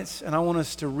 5 minutes, and I want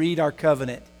us to read our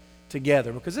covenant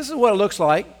together, because this is what it looks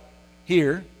like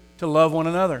here to love one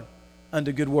another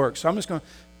unto good works. So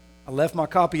I left my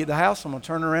copy at the house. I'm going to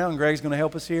turn around, and Greg's going to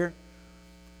help us here.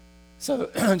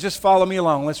 So just follow me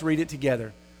along. Let's read it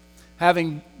together.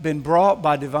 Having been brought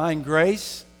by divine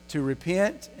grace to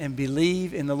repent and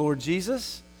believe in the Lord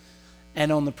Jesus,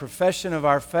 and on the profession of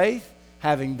our faith,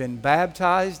 having been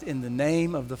baptized in the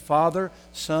name of the Father,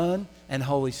 Son, and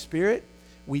Holy Spirit,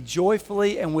 we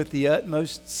joyfully and with the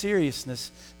utmost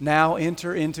seriousness now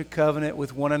enter into covenant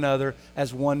with one another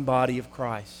as one body of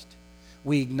Christ.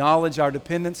 We acknowledge our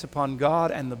dependence upon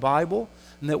God and the Bible,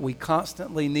 and that we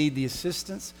constantly need the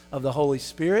assistance of the Holy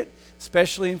Spirit,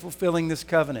 especially in fulfilling this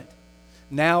covenant.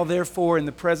 Now, therefore, in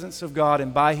the presence of God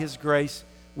and by His grace,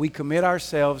 we commit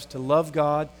ourselves to love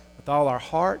God with all our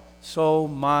heart, soul,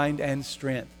 mind, and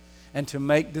strength, and to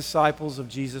make disciples of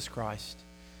Jesus Christ.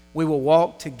 We will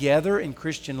walk together in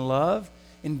Christian love,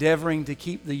 endeavoring to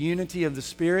keep the unity of the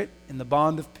Spirit in the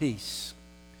bond of peace.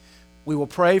 We will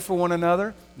pray for one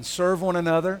another and serve one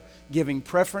another, giving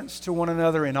preference to one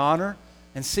another in honor,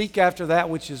 and seek after that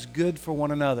which is good for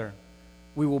one another.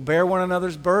 We will bear one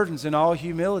another's burdens in all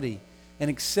humility and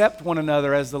accept one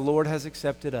another as the Lord has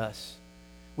accepted us.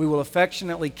 We will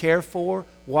affectionately care for,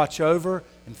 watch over,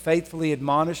 and faithfully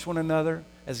admonish one another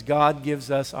as God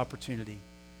gives us opportunity.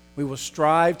 We will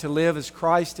strive to live as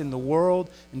Christ in the world,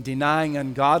 and denying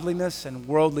ungodliness and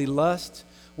worldly lusts,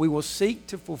 we will seek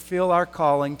to fulfill our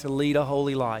calling to lead a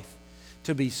holy life,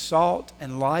 to be salt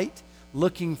and light,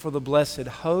 looking for the blessed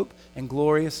hope and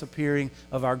glorious appearing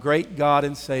of our great God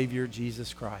and Savior,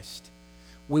 Jesus Christ.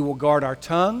 We will guard our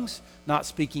tongues, not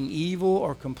speaking evil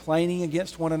or complaining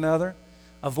against one another,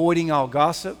 avoiding all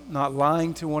gossip, not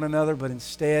lying to one another, but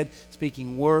instead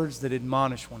speaking words that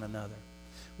admonish one another.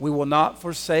 We will not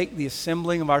forsake the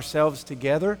assembling of ourselves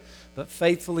together, but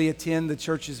faithfully attend the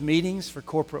church's meetings for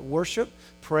corporate worship,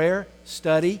 prayer,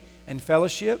 study, and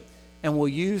fellowship, and will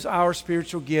use our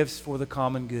spiritual gifts for the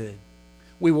common good.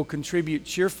 We will contribute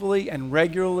cheerfully and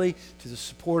regularly to the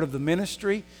support of the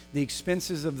ministry, the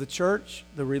expenses of the church,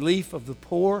 the relief of the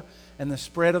poor, and the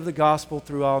spread of the gospel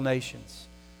through all nations.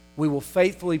 We will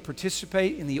faithfully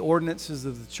participate in the ordinances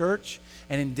of the church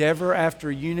and endeavor after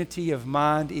unity of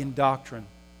mind in doctrine.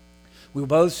 We will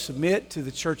both submit to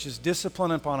the church's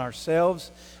discipline upon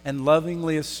ourselves and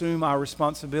lovingly assume our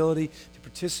responsibility to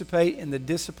participate in the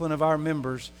discipline of our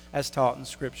members as taught in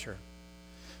Scripture.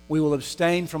 We will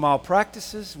abstain from all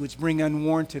practices which bring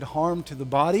unwarranted harm to the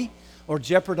body or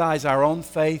jeopardize our own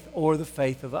faith or the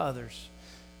faith of others.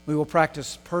 We will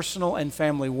practice personal and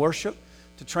family worship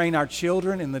to train our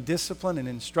children in the discipline and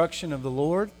instruction of the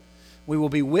Lord. We will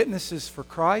be witnesses for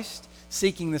Christ,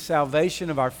 seeking the salvation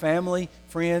of our family,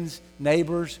 friends,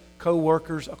 neighbors,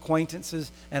 co-workers,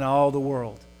 acquaintances, and all the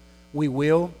world. We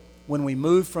will, when we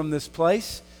move from this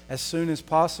place, as soon as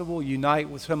possible, unite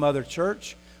with some other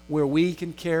church where we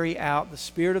can carry out the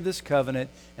spirit of this covenant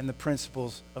and the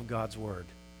principles of God's Word.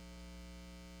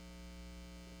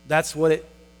 That's what it,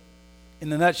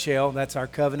 in a nutshell, that's our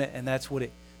covenant, and that's what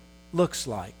it looks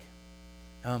like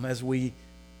as we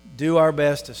do our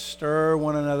best to stir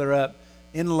one another up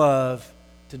in love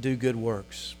to do good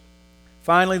works.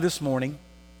 Finally, this morning,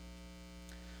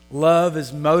 love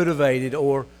is motivated,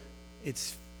 or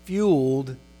it's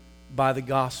fueled by the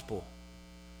gospel.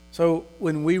 So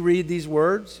when we read these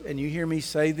words and you hear me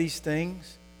say these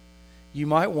things, you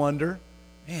might wonder,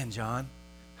 man, John,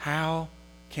 how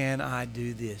can I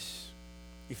do this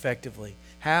effectively?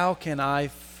 How can I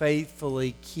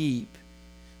faithfully keep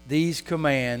these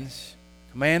commands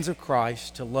of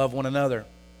Christ to love one another?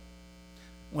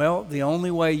 Well, the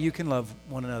only way you can love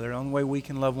one another, the only way we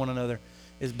can love one another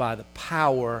is by the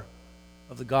power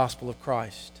of the gospel of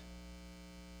Christ.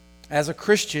 As a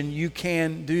Christian, you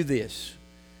can do this.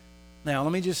 Now,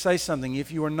 let me just say something.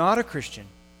 If you are not a Christian,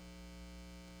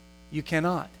 you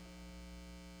cannot.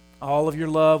 All of your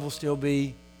love will still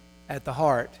be, at the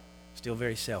heart, still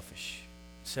very selfish,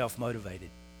 self-motivated.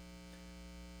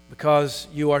 Because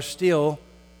you are still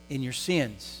in your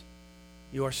sins.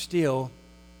 You are still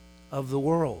of the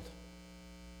world.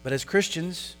 But as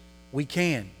Christians, we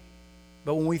can.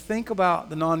 But when we think about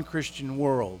the non-Christian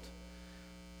world,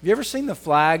 have you ever seen the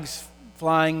flags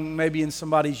flying maybe in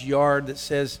somebody's yard that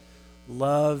says,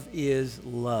 "Love is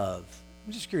love"?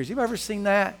 I'm just curious. Have you ever seen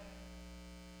that?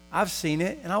 I've seen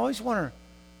it, and I always wonder,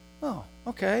 oh,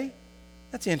 okay,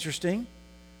 that's interesting.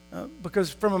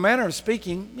 Because from a manner of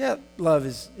speaking, yeah, love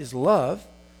is love.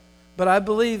 But I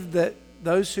believe that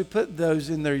those who put those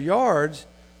in their yards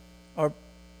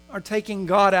are taking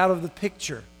God out of the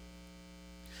picture.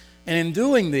 And in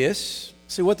doing this,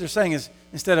 see, what they're saying is,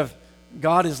 instead of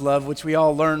God is love, which we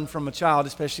all learn from a child,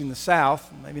 especially in the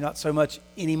South, maybe not so much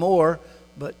anymore,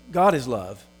 but God is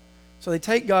love. So they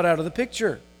take God out of the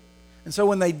picture. And so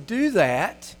when they do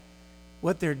that,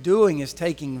 what they're doing is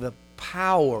taking the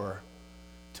power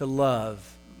to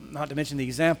love, not to mention the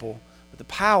example, but the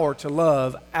power to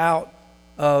love out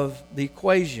of the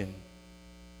equation.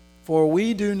 For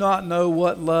we do not know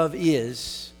what love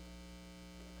is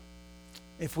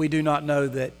if we do not know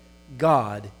that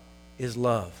God is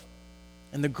love.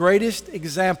 And the greatest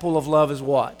example of love is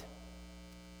what?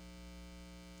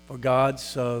 For God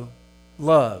so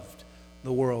loved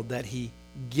the world that He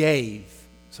gave.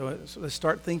 So let's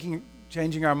start thinking,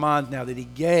 changing our minds now, that He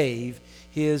gave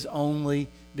His only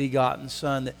begotten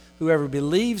Son, that whoever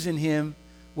believes in Him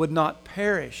would not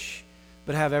perish,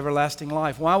 but have everlasting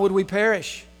life. Why would we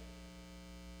perish?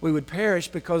 We would perish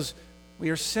because we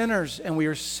are sinners and we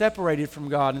are separated from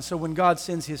God. And so when God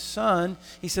sends His Son,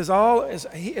 He says,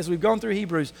 as we've gone through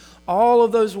Hebrews, all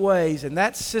of those ways and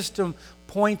that system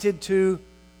pointed to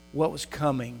what was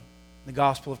coming, the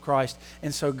gospel of Christ.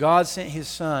 And so God sent His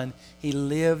Son. He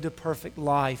lived a perfect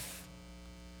life.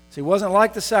 So He wasn't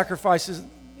like the sacrifices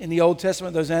in the Old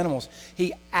Testament, those animals.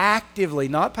 He actively,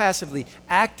 not passively,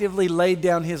 actively laid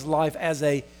down His life as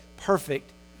a perfect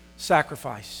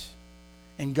sacrifice.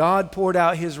 And God poured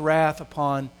out His wrath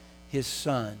upon His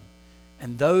Son.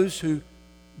 And those who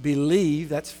believe,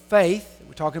 that's faith, that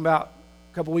we're talking about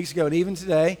a couple weeks ago and even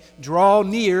today, draw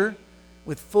near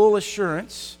with full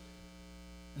assurance.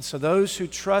 And so those who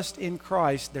trust in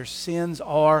Christ, their sins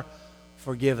are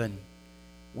forgiven.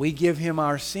 We give Him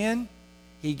our sin.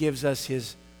 He gives us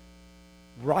His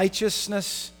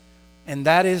righteousness. And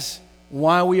that is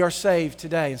why we are saved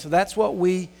today. And so that's what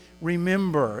we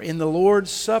remember in the Lord's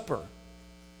Supper.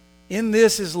 In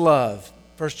this is love,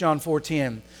 1 John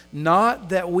 4:10. Not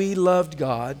that we loved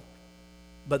God,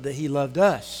 but that He loved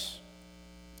us.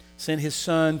 Sent His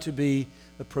Son to be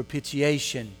the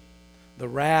propitiation, the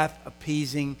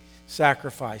wrath-appeasing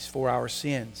sacrifice for our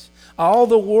sins. All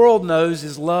the world knows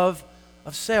is love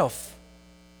of self,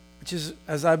 which is,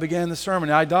 as I began the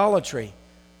sermon, idolatry.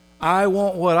 I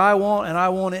want what I want, and I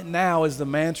want it now is the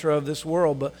mantra of this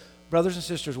world. But brothers and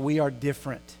sisters, we are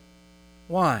different.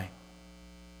 Why?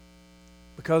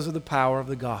 Because of the power of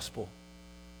the gospel.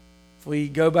 If we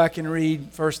go back and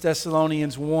read 1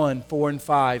 Thessalonians 1, 4 and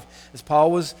 5, as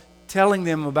Paul was telling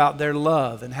them about their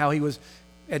love and how he was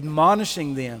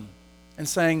admonishing them and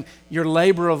saying, your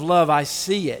labor of love, I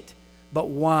see it, but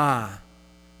why?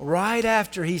 Right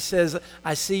after he says,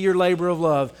 I see your labor of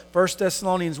love, 1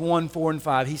 Thessalonians 1, 4 and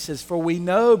 5, he says, for we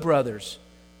know, brothers,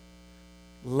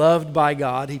 loved by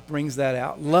God, he brings that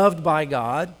out, loved by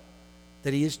God,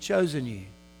 that He has chosen you.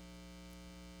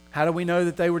 How do we know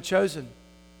that they were chosen?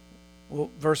 Well,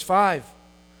 verse 5,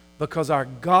 because our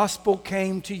gospel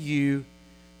came to you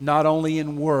not only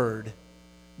in word,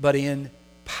 but in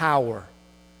power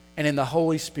and in the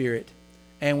Holy Spirit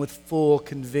and with full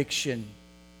conviction.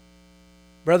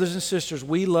 Brothers and sisters,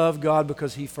 we love God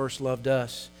because He first loved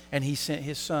us and He sent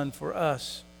His Son for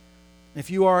us. If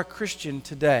you are a Christian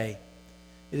today,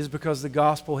 it is because the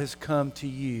gospel has come to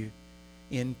you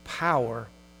in power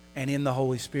and in the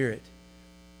Holy Spirit.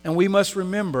 And we must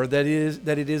remember that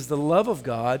it is the love of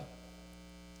God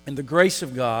and the grace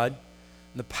of God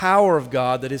and the power of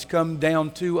God that has come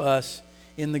down to us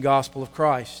in the gospel of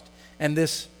Christ. And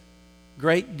this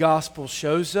great gospel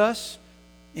shows us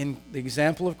in the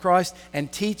example of Christ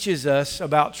and teaches us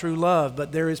about true love,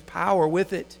 but there is power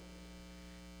with it.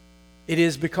 It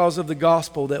is because of the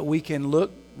gospel that we can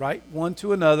look right one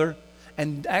to another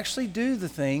and actually do the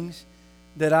things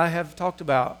that I have talked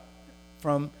about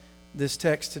from this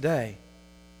text today.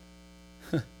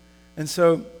 And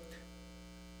so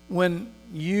when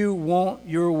you want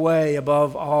your way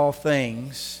above all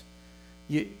things,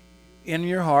 in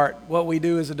your heart, what we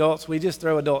do as adults, we just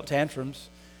throw adult tantrums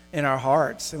in our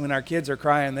hearts. And when our kids are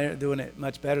crying, they're doing it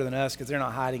much better than us because they're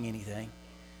not hiding anything.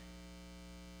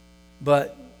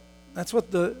 But that's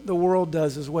what the world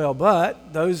does as well.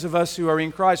 But those of us who are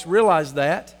in Christ realize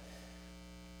that.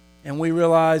 And we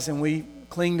realize and we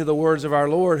cling to the words of our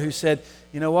Lord who said,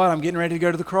 you know what, I'm getting ready to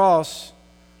go to the cross.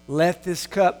 Let this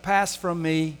cup pass from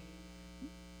me.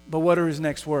 But what are His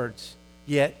next words?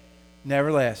 Yet,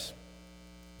 nevertheless,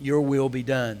 your will be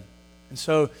done. And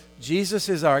so Jesus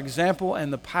is our example,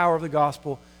 and the power of the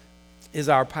gospel is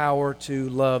our power to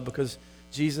love, because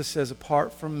Jesus says,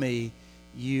 apart from me,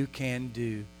 you can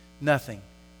do nothing.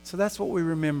 So that's what we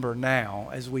remember now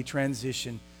as we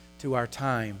transition to our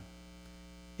time.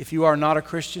 If you are not a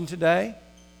Christian today,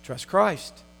 trust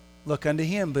Christ. Look unto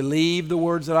Him. Believe the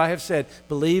words that I have said.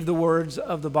 Believe the words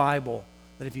of the Bible,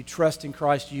 that if you trust in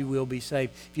Christ, you will be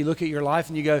saved. If you look at your life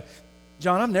and you go,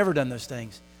 John, I've never done those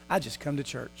things. I just come to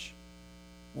church.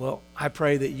 Well, I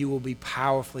pray that you will be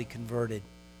powerfully converted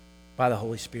by the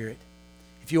Holy Spirit.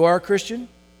 If you are a Christian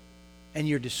and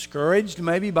you're discouraged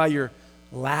maybe by your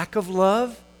lack of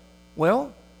love,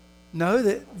 well, know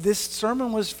that this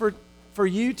sermon was for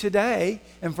you today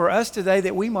and for us today,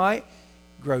 that we might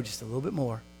grow just a little bit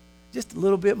more just a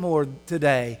little bit more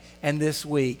today and this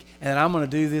week. And I'm going to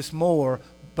do this more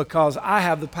because I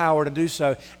have the power to do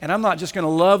so. And I'm not just going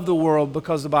to love the world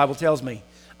because the Bible tells me.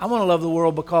 I want to love the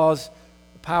world because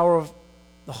the power of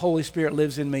the Holy Spirit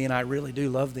lives in me, and I really do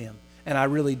love them. And I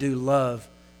really do love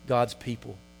God's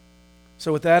people.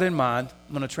 So with that in mind,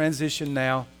 I'm going to transition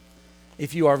now.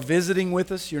 If you are visiting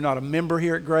with us, you're not a member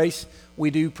here at Grace,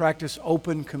 we do practice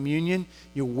open communion.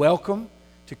 You're welcome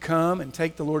to come and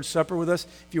take the Lord's Supper with us.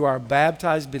 If you are a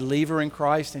baptized believer in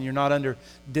Christ and you're not under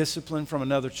discipline from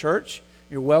another church,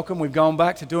 you're welcome. We've gone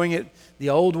back to doing it the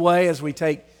old way as we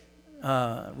take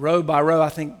row by row. I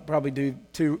think probably do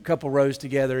a couple rows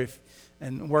together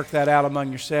and work that out among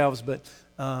yourselves. But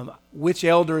which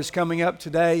elder is coming up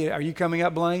today? Are you coming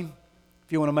up, Blaine?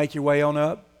 If you want to make your way on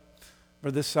up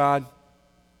for this side.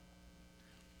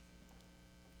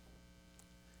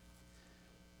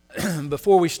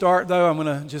 Before we start, though, I'm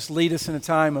going to just lead us in a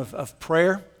time of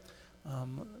prayer.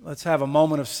 Let's have a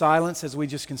moment of silence as we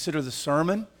just consider the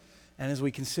sermon and as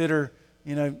we consider,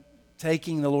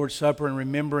 taking the Lord's Supper and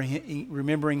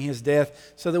remembering His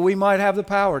death so that we might have the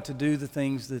power to do the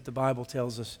things that the Bible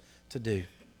tells us to do.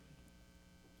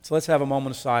 So let's have a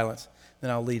moment of silence,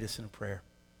 then I'll lead us in a prayer.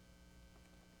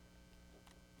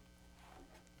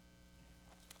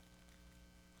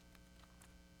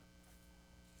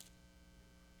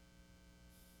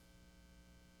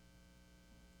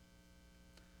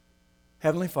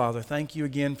 Heavenly Father, thank you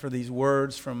again for these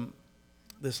words from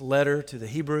this letter to the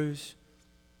Hebrews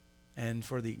and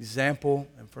for the example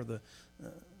and for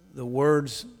the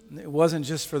words. It wasn't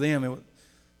just for them.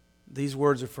 These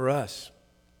words are for us.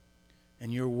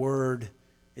 And your word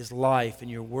is life, and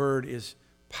your word is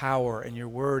power, and your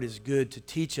word is good to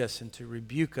teach us and to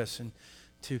rebuke us and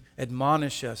to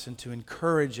admonish us and to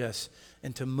encourage us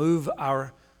and to move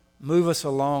us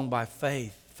along by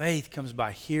faith. Faith comes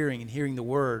by hearing and hearing the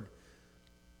word.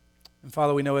 And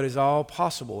Father, we know it is all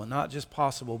possible, and not just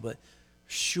possible, but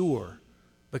sure,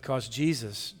 because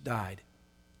Jesus died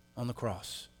on the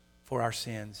cross for our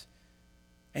sins.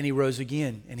 And He rose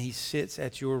again, and He sits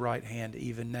at your right hand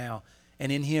even now.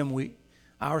 And in Him,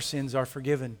 our sins are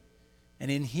forgiven.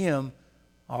 And in Him,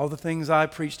 all the things I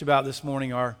preached about this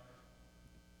morning are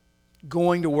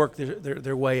going to work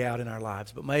their way out in our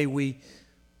lives. But may we,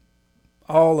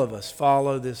 all of us,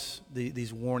 follow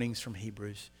these warnings from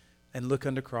Hebrews and look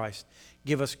unto Christ.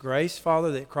 Give us grace,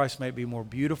 Father, that Christ may be more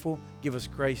beautiful. Give us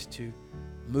grace to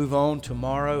move on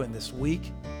tomorrow and this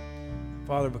week,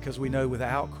 Father, because we know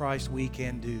without Christ we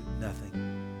can do nothing.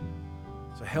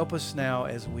 So help us now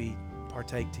as we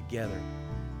partake together.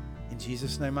 In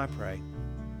Jesus' name I pray.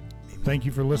 Thank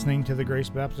you for listening to the Grace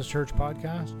Baptist Church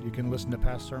podcast. You can listen to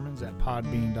past sermons at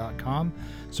podbean.com.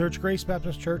 Search Grace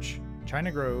Baptist Church,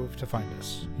 China Grove to find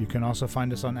us. You can also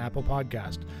find us on Apple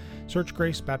Podcast. Search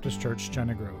Grace Baptist Church,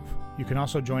 China Grove. You can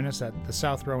also join us at the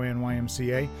South Rowan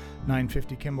YMCA,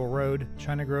 950 Kimball Road,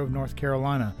 China Grove, North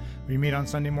Carolina. We meet on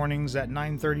Sunday mornings at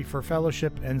 9:30 for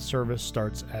fellowship, and service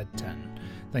starts at 10.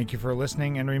 Thank you for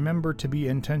listening, and remember to be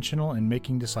intentional in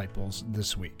making disciples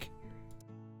this week.